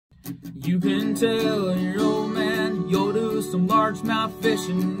You can tell your old man you'll do some largemouth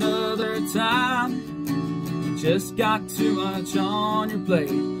fishing another time. You just got too much on your plate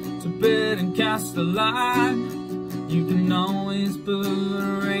to bid and cast a line. You can always put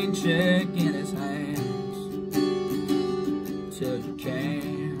a rain check in his hands till you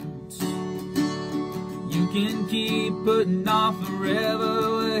can't. You can keep putting off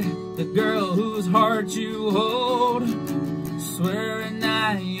forever with the girl whose heart you hold, swearing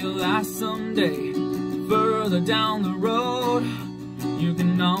that you'll last someday further down the road. You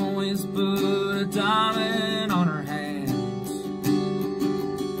can always put a diamond on her hands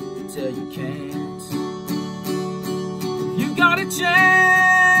till you can't. If you got a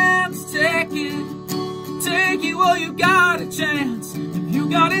chance, take it while you got a chance. If you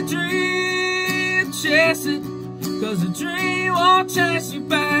got a dream, chase it, 'cause a dream won't chase you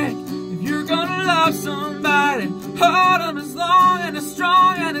back. If you're gonna love somebody, hold them as long and as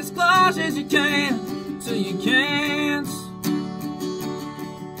strong and as close as you can till you can't.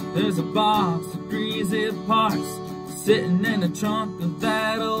 There's a box of greasy parts sitting in the trunk of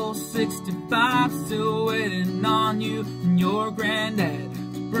that old 65, still waiting on you and your granddad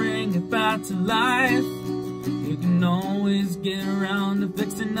to bring it back to life. You can always get around to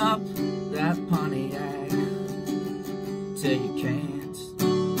fixing up that Pontiac till you can't.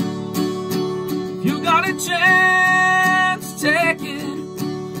 If you got a chance, take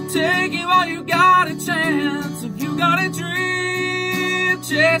it while you got a chance. If you got a dream,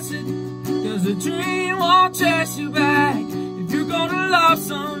 chase it, 'cause a dream won't chase you back. If you're gonna love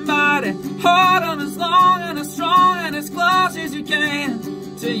somebody, hold them as long and as strong and as close as you can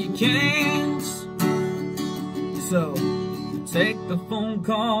till you can't. So take the phone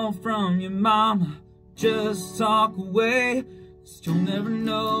call from your mama, just talk away, 'cause you'll never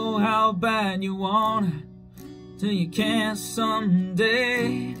know how bad you want it till you can't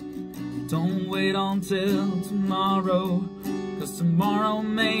someday. Don't wait until tomorrow, 'cause tomorrow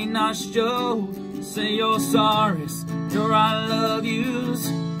may not show. Say your sorries, your I love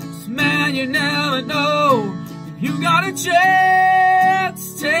yous, 'cause man, you never know. If you got a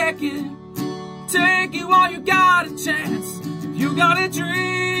chance, take it while you got a chance. If you got a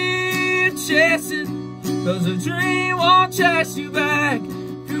dream, chase it, 'cause a dream won't chase you back.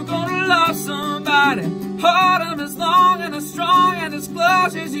 If you're gonna love somebody, hold them as long and as strong and as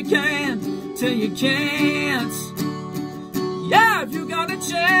close as you can till you can't. Yeah, if you got a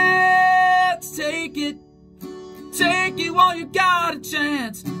chance, take it while you got a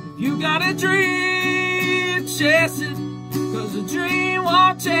chance. If you got a dream, chase it, 'cause a dream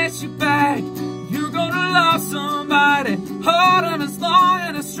won't chase you back. If you're gonna love somebody, hold them as long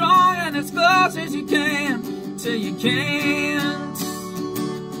and as strong and as close as you can till you can't,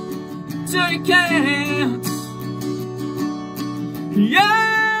 till you can't. Yeah,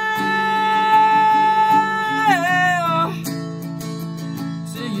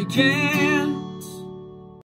 till you can't.